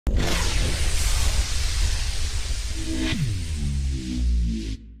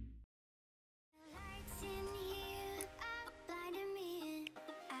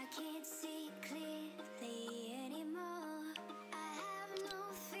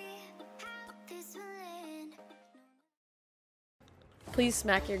Please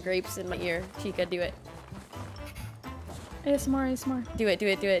smack your grapes in my ear. Chica, do it. ASMR, ASMR. Do it, do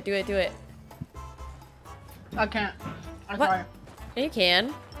it, do it, do it, do it. I can't. I'm What? sorry. You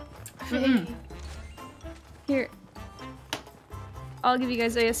can. Here. I'll give you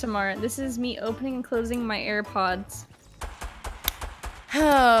guys ASMR. This is me opening and closing my AirPods.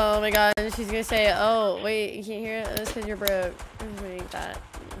 Oh my god, she's gonna say, oh, wait, you can't hear it? That's because you're broke. Like that.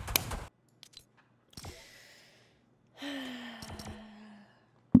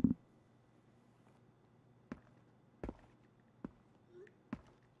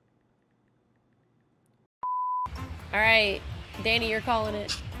 Alright, Danny, you're calling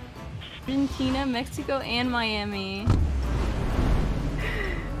it. Argentina, Mexico, and Miami.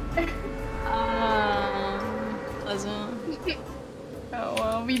 Pleasant. Oh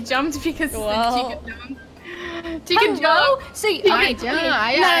well, we jumped because Well. Chica jumped. Chica jumped. See, I just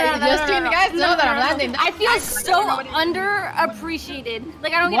so you guys know that I'm landing. I feel so underappreciated.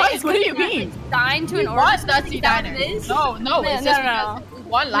 Like I don't What? get What do you mean? Signed to We an order. won Dusty Diner. No, it's just because we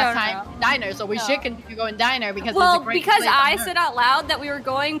won last time in Diner, so we should continue to go in Diner because it's a great because place on I Earth. said out loud that we were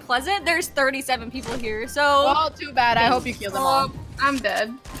going Pleasant, there's 37 people here, so... Well, too bad. I hope you kill them all. I'm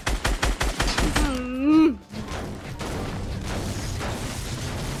dead.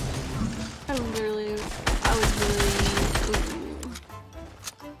 I was really... Ooh.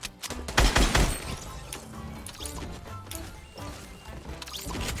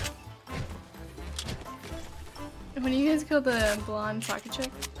 When you guys killed the blonde soccer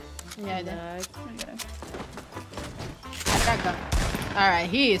chick? Yeah, I did. Okay. Alright,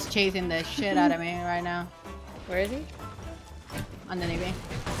 he is chasing the shit out of me right now. Where is he? Underneath me.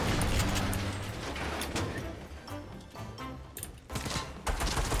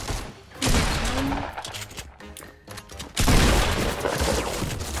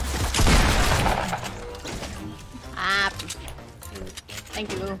 Ah.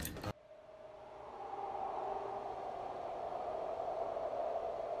 Thank you.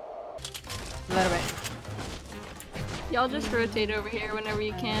 A little bit. Y'all just rotate over here whenever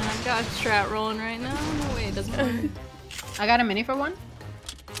you can. I've got strat rolling right now. No way, it doesn't work. I got a mini for one.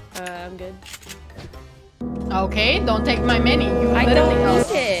 I'm good. Okay, don't take my mini. You I literally don't know.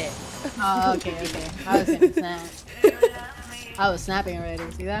 need it. Oh, okay. I was gonna snap. I was snapping already.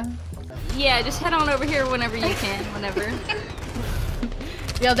 See that? Yeah, just head on over here whenever you can. Whenever.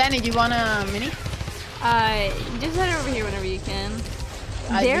 Yo, Danny, do you want a mini? Just head over here whenever you can.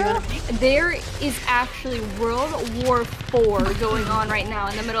 Do you want a mini? There is actually World War IV going on right now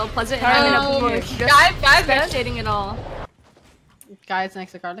in the middle of Pleasant, and I'm in a bush, just Guys, spectating it all. Guys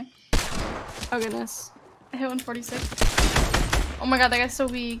next to Carly. Oh goodness. I hit 146. Oh my god, that guy's so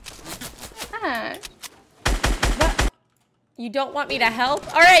weak. Ah. What? You don't want me to help?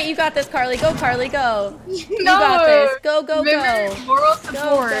 Alright, you got this, Carly. Go, Carly, go. You No. got this. Go, go, Remember, go. moral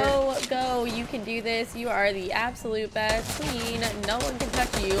support. Go. You can do this. You are the absolute best queen. No one can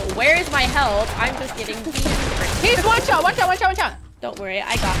touch you. Where is my help? I'm just getting He's one shot. Don't worry,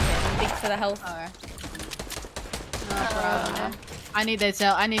 I got him. Thanks for the help. Okay. No problem. I need this.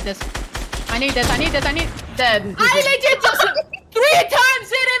 I need this. Dead. I legit just 3 times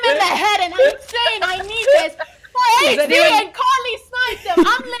hit him in the head and I'm saying I need this. For HD and Carly sniped him.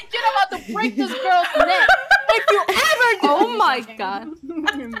 I'm legit about to break this girl's neck. If you ever do Oh my god.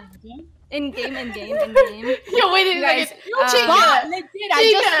 In game. Yo, wait a Guys, second. Chica, legit, I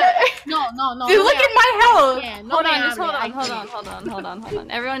just no. Dude, look at my health. Yeah, no Hold on, me just hold on.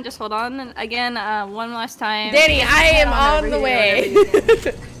 Everyone just hold on. And again, one last time. Danny, I am on the way.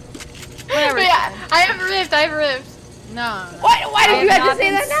 Whatever. Yeah, I have rift. No. Why did you have to say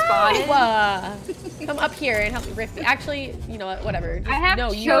been that spotted. now? Come up here and help me rift me. Actually, you know what? Whatever. Just, I have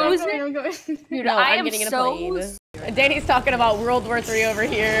no, chosen. You know, I I'm am getting in a so plane. Danny's talking about World War III over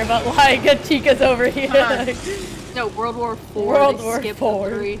here, but like Chica's over here. No, World War IV. World they War skipped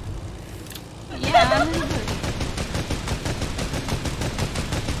IV. 3. Yeah.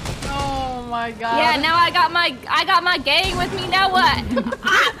 Oh my god. Yeah, now I got my gang with me. Now what?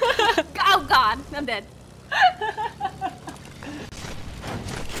 Oh god, I'm dead.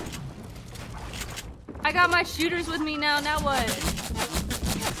 I got my shooters with me now. Now what?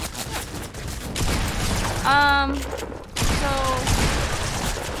 So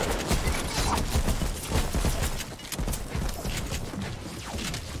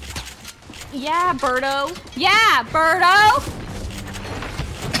yeah, Birdo. Yeah, Birdo.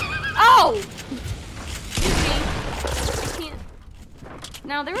 Oh! Excuse me. I can't.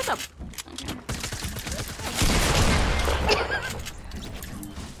 Now there was a. Okay.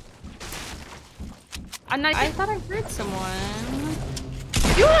 I thought I heard someone.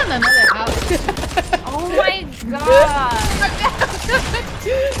 You on another house. Oh my god.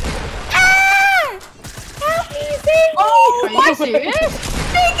 Ah! Help me, save me! Oh, are you serious?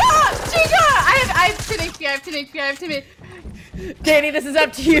 Chica! I have 10 HP, I have 10 HP, I have 10 HP. Danny, this is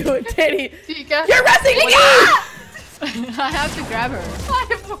up to you. Danny, Chica. you're rushing me! I have to grab her. I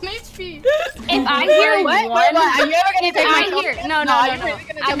have 1 HP. If I hear What? one, Are you ever gonna if take my I hear, no, you're really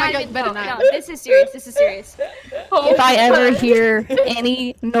gonna take my guns better no, this is serious. This is serious. Oh, If I ever hear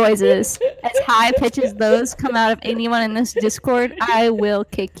any noises as high pitched as those come out of anyone in this Discord, I will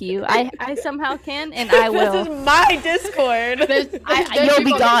kick you. I somehow can, and I will. This is my Discord. You'll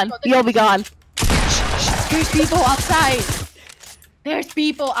be gone. You'll be gone. There's people outside. There's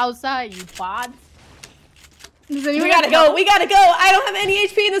people outside, you bods. does We anyone gotta have go. We gotta go. I don't have any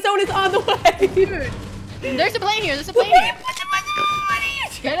HP and the zone is on the way. Dude, there's a plane here. There's a plane here.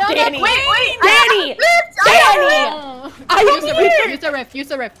 Get on Danny. the plane. Danny. Danny. I Use the am rift. here. Use the rift. Use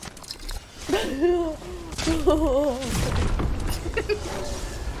the rift.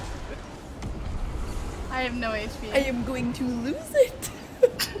 I have no HP. I am going to lose it.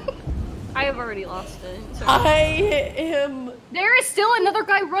 I have already lost it. I am. There is still another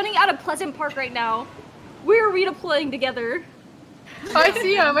guy running out of Pleasant Park right now. We're redeploying together. Oh, I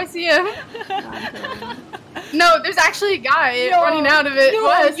see him. I see him. No, there's actually a guy running out of it.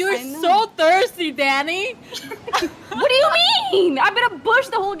 What? You're so thirsty, Danny. What do you mean? I've been a bush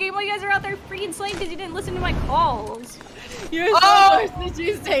the whole game while you guys are out there freaking slaying because you didn't listen to my calls. You're so thirsty.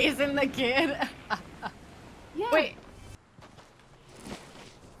 She's tasting the kid. Yeah. Wait.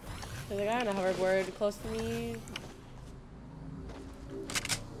 There's a guy on a hoverboard close to me.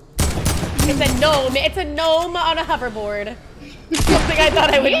 It's a gnome. It's a gnome on a hoverboard. Something I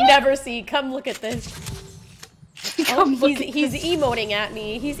thought I would never see. Come look at this. Oh, he's emoting at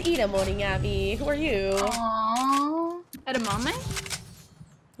me. He's emoting at me. Who are you? Aww. Edamame?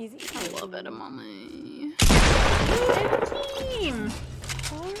 He's I love edamame. Team.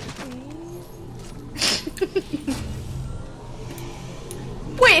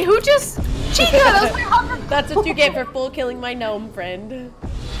 Wait, who just? Chica, that was my hover. That's what you get for full killing my gnome friend.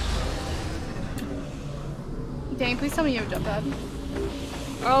 Dang, please tell me you have a jump pad.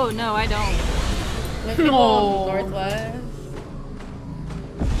 Oh no, I don't. There's people northwest.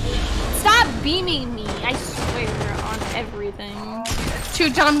 Stop beaming me, I swear on everything. 2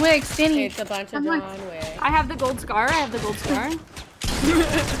 John Wicks, Danny. It's a bunch of John Wick. I have the gold scar, I have the gold scar.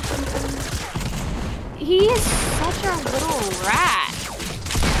 He is such a little rat.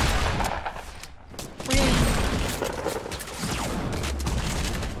 Really?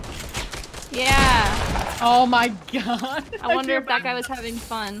 Yeah. Oh my god. I wonder if that guy was having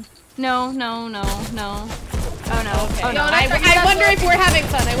fun. No, no, no, no. Oh no. Okay. Oh no. I wonder if we're having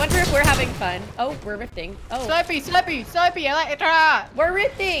fun. I wonder if we're having fun. Oh, we're rifting. Oh. Slurpee, Slurpee, Slurpee, Electra. We're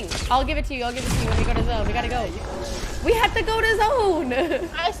rifting. I'll give it to you. I'll give it to you when we go to zone. We gotta go. We have to go to zone.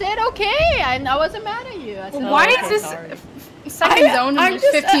 I said okay. I wasn't mad at you. I said, Why okay, is this sorry. second zone and there's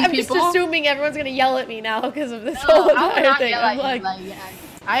 15 I'm people? just assuming everyone's gonna yell at me now because of this No, whole I would entire not thing. yell I'm at you, like, yeah.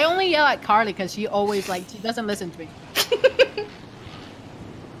 I only yell at CARLEE because she always she doesn't listen to me.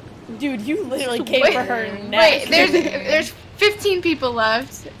 dude, you literally came Wait, for her Wait, neck. there's 15 people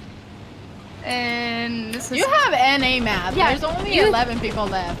left. And this is You have NA map. Yeah, There's only you- 11 people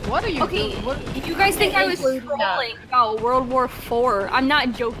left. What are you Okay, doing? What? you guys think I was Including that. trolling about World War IV? I'm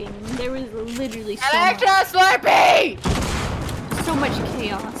not joking. There was literally Electra, Slurpee! so much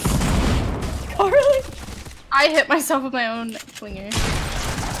chaos. CARLEE. I hit myself with my own flinger.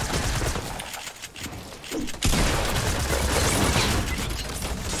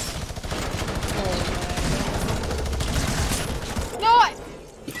 No!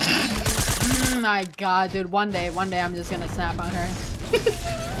 My god, dude. One day I'm just gonna snap on her.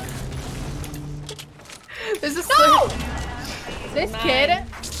 There's a No! This kid.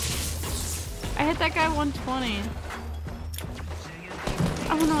 I hit that guy 120.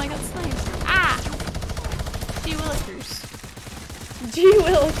 Oh no, I got sniped. Ah! Gee willikers. G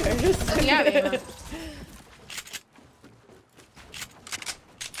Willikers. Yeah, baby.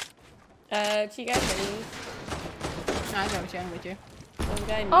 Chica, ready? I'm gonna share with you. Some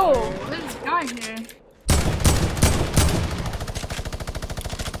guy Oh, north. there's a guy here.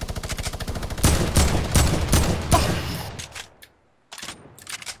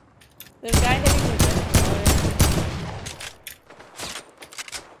 There's a guy hitting me.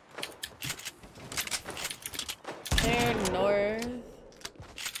 They're north.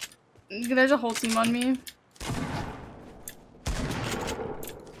 There's a whole team on me.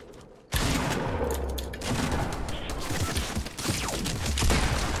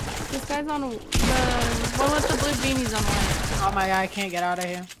 This guy's on the one with the blue beanies on white. Oh my god, I can't get out of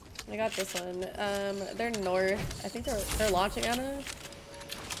here. I got this one. They're north. I think they're launching on us.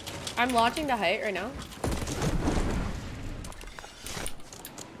 I'm launching to height right now.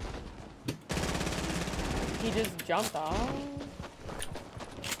 He just jumped off.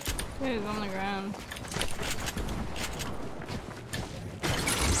 He's on the ground.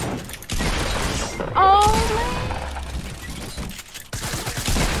 Oh man.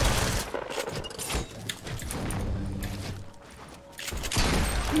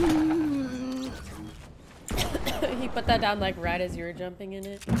 He put that down like right as you were jumping in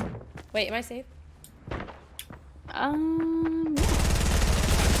it. Wait, am I safe?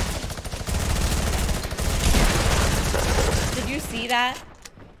 Did you see that?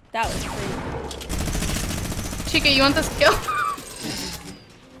 That was crazy. Chica, you want this kill?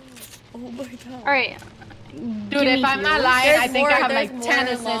 Oh my god. Alright. Dude, if I'm not lying, I think I have like 10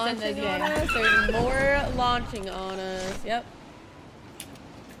 assists in this game. There's more launching on us. Yep.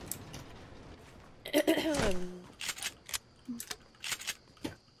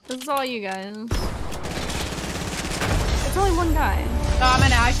 This is all you guys. It's only one guy. Oh, I'm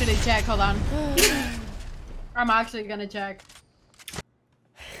gonna actually check. Hold on. I'm actually gonna check.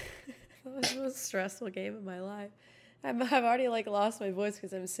 That was the most stressful game of my life. I've already like lost my voice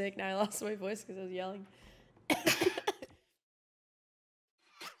because I'm sick. Now I lost my voice because I was yelling.